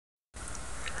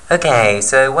Okay,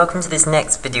 so welcome to this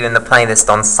next video in the playlist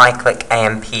on cyclic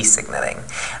AMP signaling.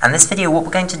 And this video, what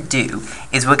we're going to do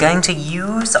is we're going to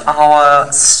use our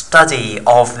study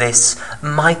of this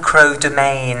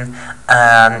microdomain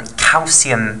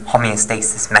calcium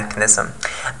homeostasis mechanism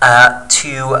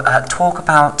to talk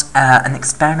about an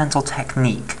experimental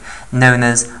technique known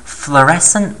as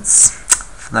fluorescence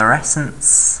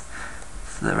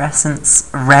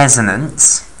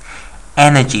resonance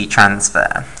energy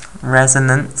transfer.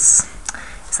 Resonance.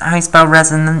 Is that how you spell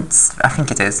resonance? I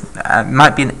think it is. It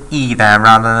might be an E there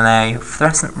rather than a.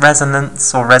 Fluorescent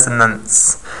resonance or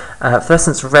resonance.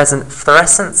 Fluorescence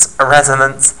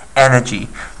resonance energy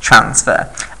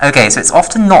transfer. Okay, so it's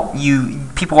often not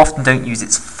people often don't use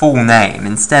its full name.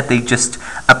 Instead, they just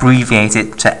abbreviate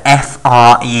it to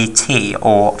FRET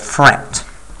or FRET.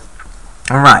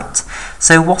 Alright,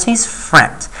 so what is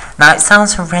FRET? Now, it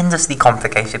sounds horrendously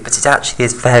complicated, but it actually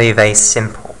is very, very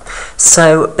simple.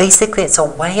 So, basically, it's a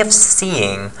way of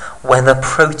seeing whether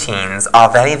proteins are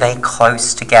very, very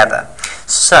close together.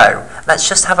 So, let's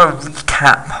just have a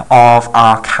recap of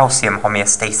our calcium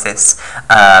homeostasis,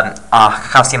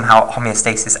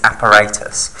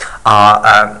 apparatus,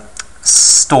 our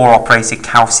store-operated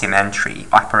calcium entry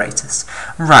apparatus.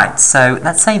 Right, so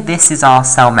let's say this is our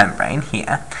cell membrane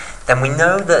here. Then we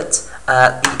know that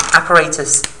the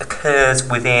apparatus occurs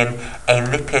within a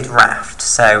lipid raft.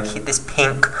 So this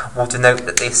pink will denote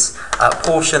that this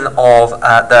portion of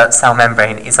the cell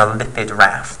membrane is a lipid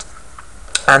raft.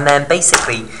 And then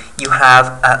basically you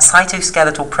have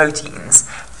cytoskeletal proteins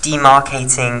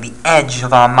demarcating the edge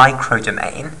of our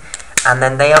microdomain, and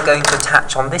then they are going to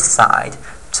attach on this side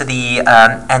to the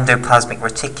endoplasmic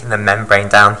reticulum membrane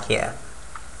down here.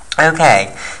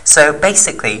 Okay, so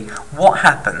basically what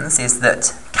happens is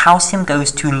that calcium goes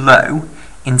too low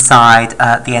inside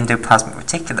the endoplasmic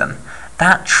reticulum.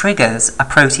 That triggers a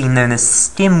protein known as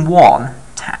STIM1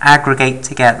 to aggregate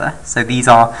together. So these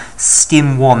are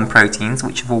STIM1 proteins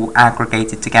which have all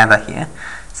aggregated together here.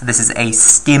 So this is a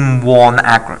STIM1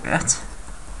 aggregate.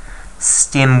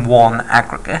 STIM1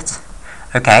 aggregate.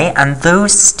 Okay, and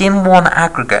those STIM1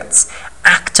 aggregates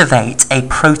activate a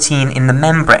protein in the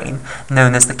membrane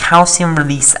known as the calcium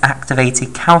release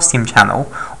activated calcium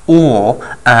channel, or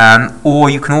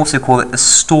you can also call it the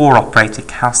store operated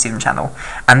calcium channel.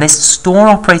 And this store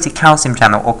operated calcium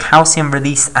channel, or calcium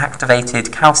release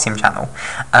activated calcium channel,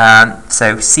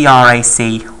 so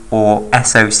CRAC or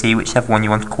SOC, whichever one you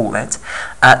want to call it,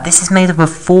 this is made up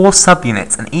of 4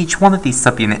 subunits, and each one of these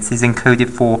subunits is encoded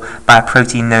for by a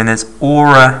protein known as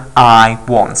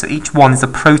aura-I1. So each one is a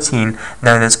protein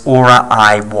known as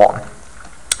aura-I1.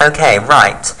 Okay,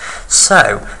 right.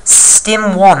 So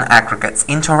STIM1 aggregates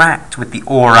interact with the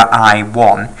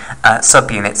aura-I1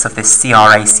 subunits of this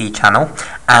CRAC channel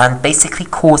and basically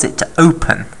cause it to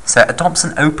open. So it adopts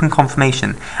an open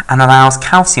conformation and allows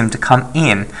calcium to come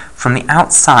in from the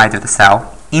outside of the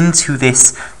cell into the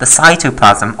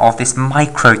cytoplasm of this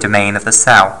microdomain of the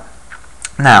cell.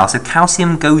 Now, so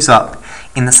calcium goes up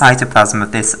in the cytoplasm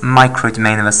of this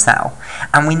microdomain of a cell,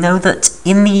 and we know that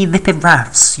in the lipid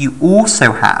rafts you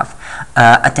also have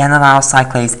adenylyl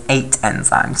cyclase 8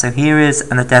 enzyme. So here is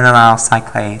an adenylyl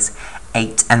cyclase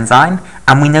 8 enzyme,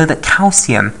 and we know that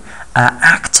calcium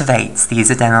activates these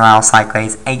adenylyl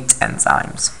cyclase 8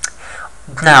 enzymes.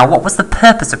 Now, what was the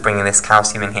purpose of bringing this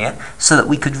calcium in here? So that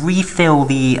we could refill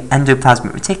the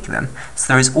endoplasmic reticulum.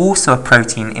 So there is also a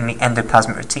protein in the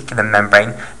endoplasmic reticulum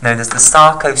membrane known as the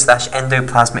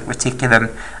sarco/endoplasmic reticulum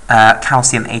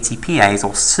calcium ATPase,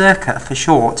 or SERCA for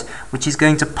short, which is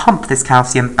going to pump this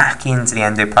calcium back into the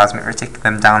endoplasmic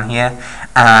reticulum down here,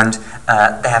 and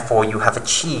therefore you have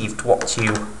achieved what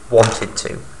you wanted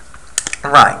to.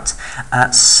 Right,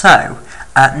 so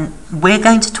we're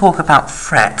going to talk about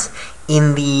FRET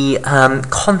in the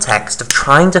context of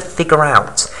trying to figure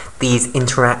out these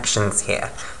interactions here.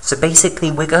 So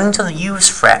basically we're going to use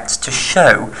FRET to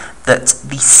show that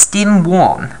the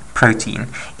STIM1 protein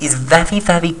is very,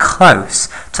 very close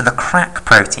to the crack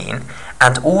protein,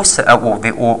 and also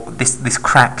this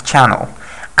crack channel,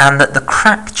 and that the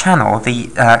crack channel, the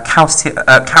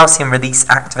calcium release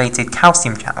activated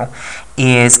calcium channel,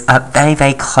 is very,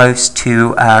 very close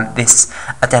to this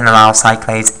adenylyl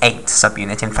cyclase 8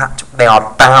 subunit. In fact, they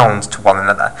are bound to one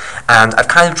another. And I've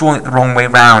kind of drawn it the wrong way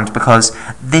round, because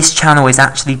this channel is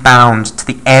actually bound to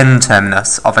the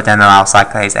N-terminus of adenylyl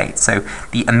cyclase 8, so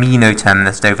the amino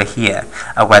terminus over here,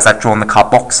 whereas I've drawn the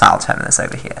carboxyl terminus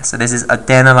over here. So this is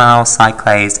adenylyl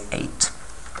cyclase 8.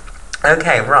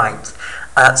 Okay, right.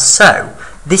 So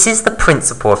this is the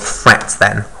principle of FRET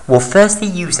then. we'll firstly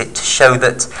use it to show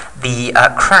that the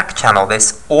crack channel,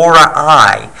 this aura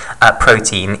I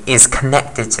protein, is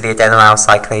connected to the adenylyl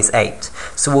cyclase 8.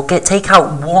 So we'll take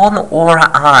out one aura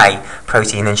I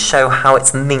protein and show how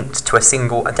it's linked to a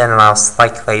single adenylyl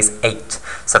cyclase 8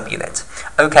 subunit.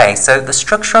 Okay, so the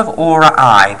structure of aura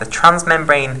I,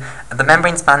 the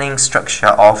membrane spanning structure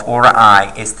of aura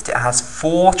I is that it has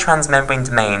 4 transmembrane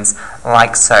domains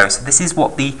like so. So this is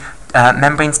what the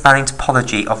membrane spanning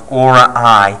topology of aura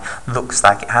I looks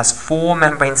like. It has 4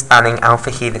 membrane spanning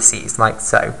alpha helices like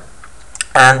so.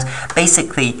 And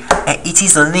basically it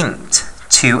is linked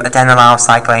to adenylyl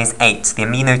cyclase 8, the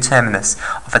amino terminus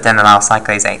of adenylyl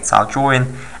cyclase 8. So I'll draw in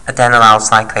adenylyl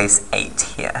cyclase 8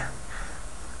 here,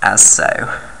 as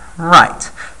so. Right,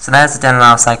 so there's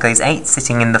adenylyl cyclase 8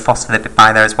 sitting in the phospholipid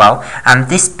bi there as well, and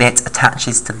this bit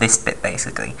attaches to this bit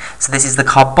basically. So this is the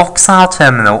carboxyl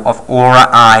terminal of aura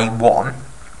I1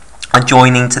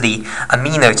 adjoining to the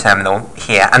amino terminal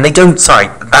here, and they don't, sorry,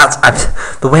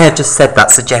 the way I've just said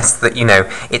that suggests that, you know,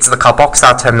 it's the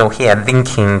carboxyl terminal here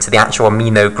linking to the actual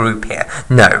amino group here.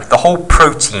 No, the whole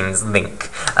proteins link.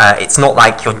 It's not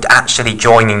like you're actually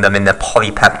joining them in the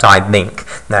polypeptide link,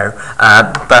 no,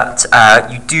 but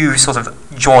you do sort of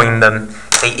join them.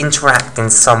 They interact in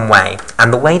some way,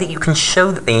 and the way that you can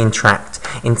show that they interact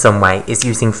in some way is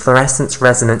using fluorescence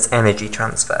resonance energy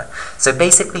transfer. So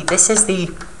basically this is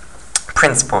the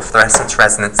principle of fluorescence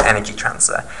resonance energy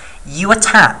transfer. You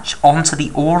attach onto the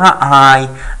aura I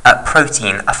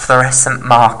protein a fluorescent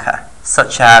marker,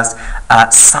 such as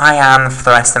cyan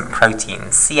fluorescent protein,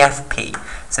 CFP.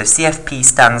 So CFP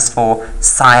stands for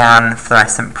cyan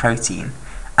fluorescent protein.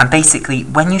 And basically,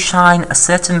 when you shine a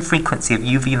certain frequency of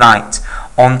UV light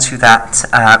onto that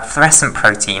fluorescent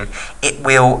protein, it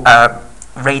will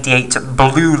radiate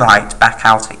blue light back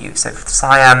out at you. So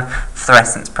cyan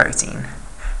fluorescence protein.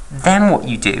 Then what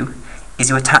you do is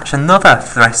you attach another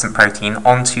fluorescent protein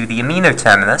onto the amino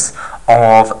terminus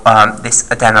of this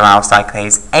adenylyl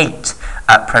cyclase 8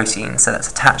 protein. So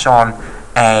let's attach on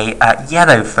a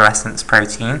yellow fluorescence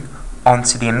protein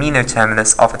onto the amino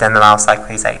terminus of adenylyl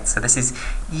cyclase 8. So this is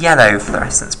yellow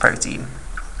fluorescence protein.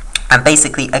 And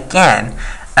basically, again,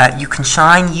 you can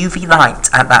shine UV light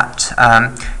at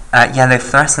that yellow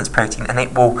fluorescence protein, and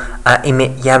it will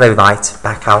emit yellow light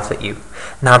back out at you.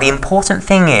 Now, the important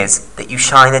thing is that you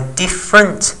shine a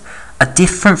different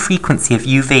frequency of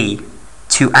UV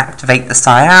to activate the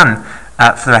cyan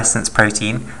fluorescence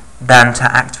protein than to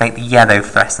activate the yellow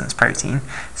fluorescence protein.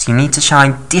 So you need to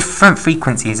shine different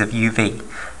frequencies of UV.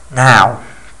 Now,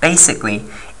 basically,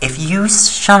 if you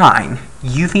shine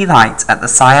UV light at the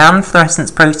cyan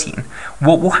fluorescence protein,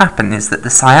 what will happen is that the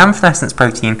cyan fluorescence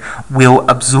protein will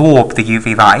absorb the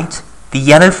UV light. The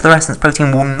yellow fluorescence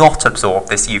protein will not absorb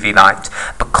this UV light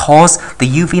because the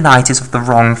UV light is of the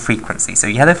wrong frequency. So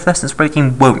yellow fluorescence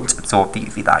protein won't absorb the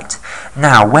UV light.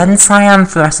 Now, when cyan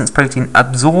fluorescence protein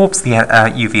absorbs the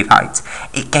UV light,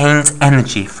 it gains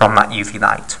energy from that UV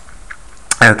light.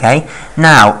 Okay,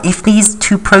 now if these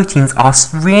two proteins are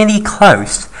really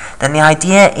close, then the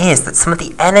idea is that some of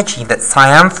the energy that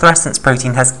cyan fluorescence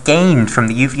protein has gained from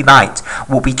the UV light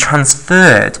will be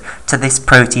transferred to this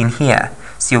protein here.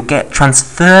 So you'll get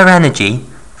transfer energy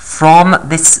from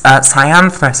this cyan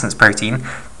fluorescence protein,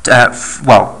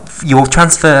 you'll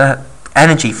transfer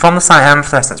energy from the cyan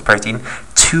fluorescence protein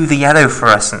to the yellow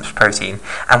fluorescence protein.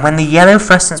 And when the yellow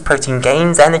fluorescence protein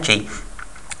gains energy,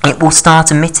 it will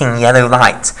start emitting yellow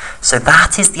light. So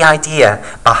that is the idea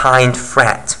behind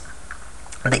FRET,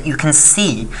 that you can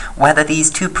see whether these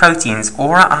two proteins,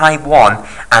 aura I1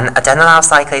 and adenylyl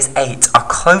cyclase 8, are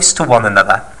close to one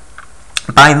another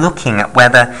by looking at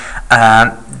whether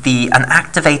an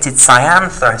activated cyan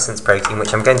fluorescence protein,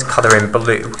 which I'm going to colour in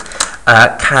blue,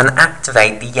 can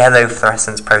activate the yellow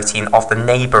fluorescence protein of the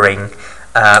neighbouring,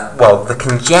 the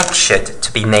conjectured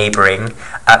to be neighbouring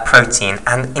protein.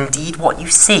 And indeed what you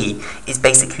see is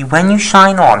basically when you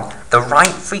shine on the right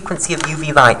frequency of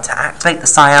UV light to activate the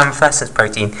cyan fluorescence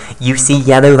protein, you see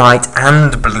yellow light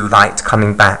and blue light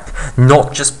coming back,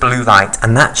 not just blue light,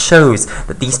 and that shows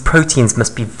that these proteins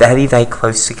must be very, very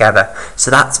close together.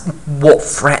 So that's what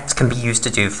FRET can be used to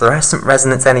do. Fluorescent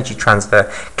resonance energy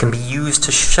transfer can be used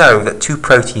to show that two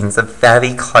proteins are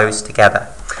very close together.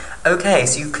 Okay,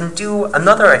 so you can do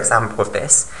another example of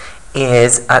this,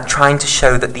 is trying to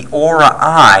show that the aura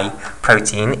I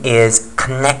protein is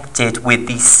connected with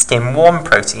the STIM1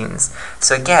 proteins.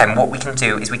 So again, what we can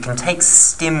do is we can take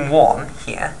STIM1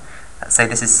 here, let's say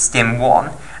this is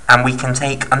STIM1, and we can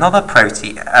take another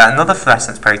protein, another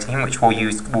fluorescence protein, which we'll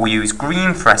use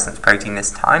green fluorescence protein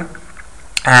this time.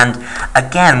 And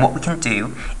again, what we can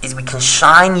do is we can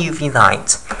shine UV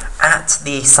light at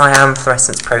the cyan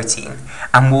fluorescence protein,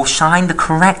 and we'll shine the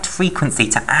correct frequency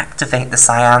to activate the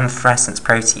cyan fluorescence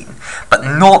protein, but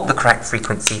not the correct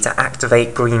frequency to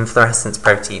activate green fluorescence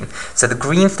protein. So the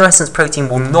green fluorescence protein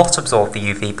will not absorb the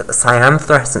UV, but the cyan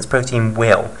fluorescence protein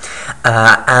will.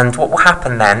 And what will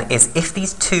happen then is if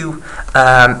these two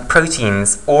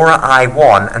proteins, aura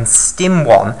I1 and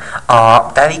STIM1,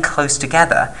 are very close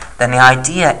together, then the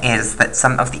idea is that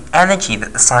some of the energy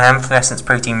that the cyan fluorescence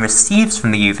protein receives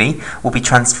from the UV will be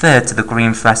transferred to the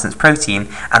green fluorescence protein,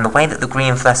 and the way that the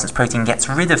green fluorescence protein gets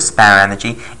rid of spare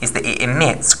energy is that it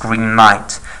emits green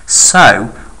light. So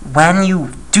when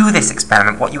you do this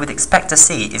experiment, what you would expect to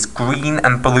see is green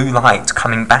and blue light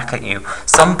coming back at you.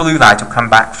 Some blue light will come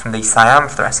back from the cyan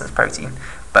fluorescence protein,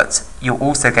 but you'll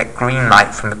also get green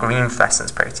light from the green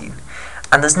fluorescence protein.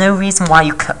 And there's no reason why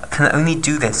you can only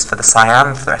do this for the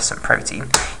cyan fluorescent protein.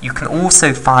 You can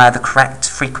also fire the correct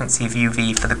frequency of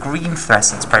UV for the green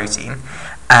fluorescence protein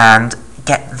and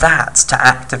get that to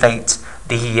activate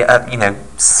the,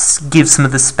 give some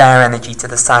of the spare energy to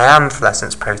the cyan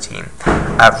fluorescence protein,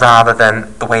 rather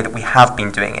than the way that we have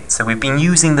been doing it. So we've been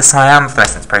using the cyan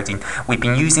fluorescence protein, we've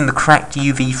been using the correct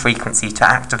UV frequency to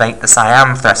activate the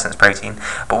cyan fluorescence protein,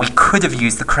 but we could have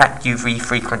used the correct UV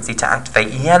frequency to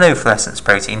activate yellow fluorescence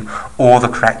protein, or the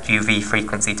correct UV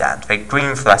frequency to activate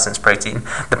green fluorescence protein.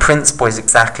 The principle is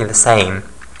exactly the same.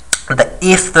 That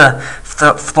if the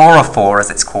fluorophore, as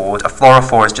it's called, a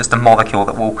fluorophore is just a molecule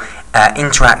that will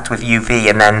interact with UV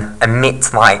and then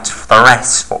emit light,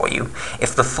 fluoresce for you.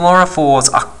 If the fluorophores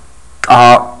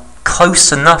are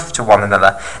close enough to one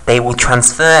another, they will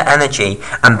transfer energy,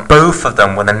 and both of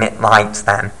them will emit light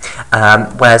then.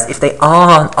 Whereas if they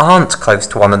aren't close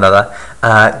to one another,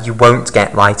 you won't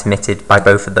get light emitted by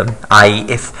both of them. I.e.,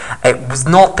 if it was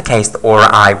not the case that aura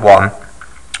I1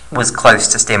 was close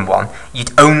to STIM1,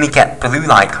 you'd only get blue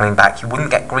light coming back, you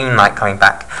wouldn't get green light coming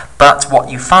back. But what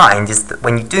you find is that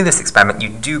when you do this experiment, you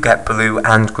do get blue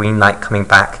and green light coming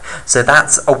back. So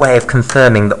that's a way of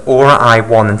confirming that aura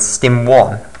I1 and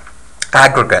STIM1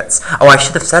 aggregates. Oh, I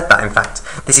should have said that, in fact.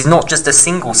 This is not just a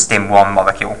single STIM1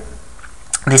 molecule.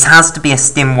 This has to be a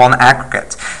STIM1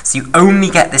 aggregate, so you only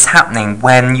get this happening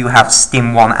when you have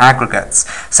STIM1 aggregates.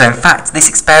 So in fact, this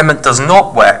experiment does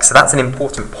not work, so that's an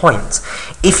important point.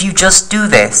 If you just do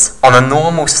this on a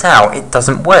normal cell, it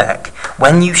doesn't work.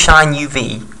 When you shine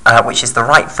UV, which is the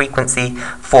right frequency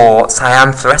for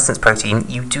cyan fluorescence protein,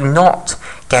 you do not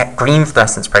get green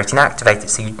fluorescence protein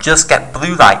activated, so you just get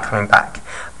blue light coming back.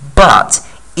 But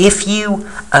if you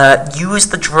use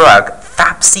the drug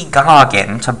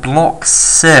fapsigargin to block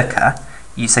SERCA,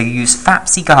 so you use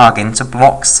fapsigargin to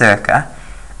block SERCA,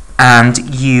 and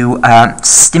you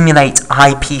stimulate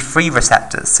IP3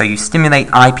 receptors, so you stimulate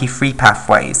IP3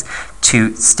 pathways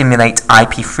to stimulate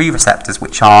IP3 receptors,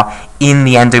 which are in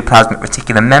the endoplasmic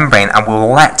reticulum membrane and will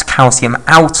let calcium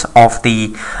out of the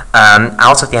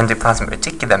endoplasmic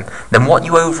reticulum, then what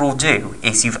you overall do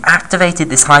is you've activated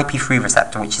this IP3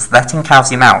 receptor, which is letting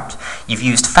calcium out. You've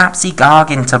used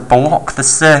fapsigargin to block the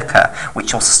SERCA,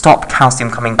 which will stop calcium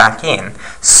coming back in.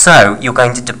 So you're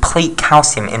going to deplete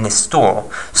calcium in this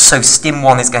store. So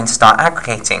STIM1 is going to start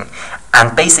aggregating.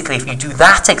 And basically, if you do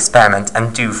that experiment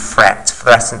and do FRET,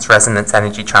 Fluorescence Resonance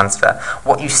Energy Transfer,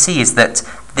 what you see is that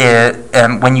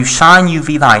when you shine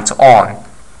UV light on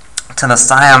to the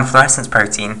cyan fluorescence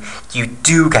protein, you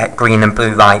do get green and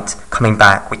blue light coming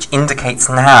back, which indicates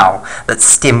now that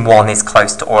STIM1 is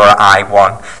close to aura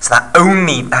I1. So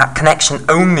that connection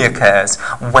only occurs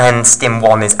when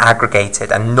STIM1 is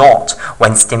aggregated, and not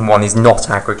when STIM1 is not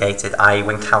aggregated, i.e.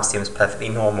 when calcium is perfectly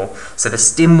normal. So the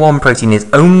STIM1 protein is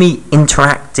only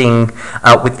interacting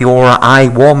with the aura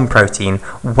I1 protein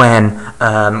when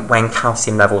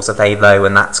calcium levels are very low,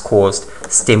 and that's caused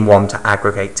STIM1 to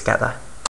aggregate together.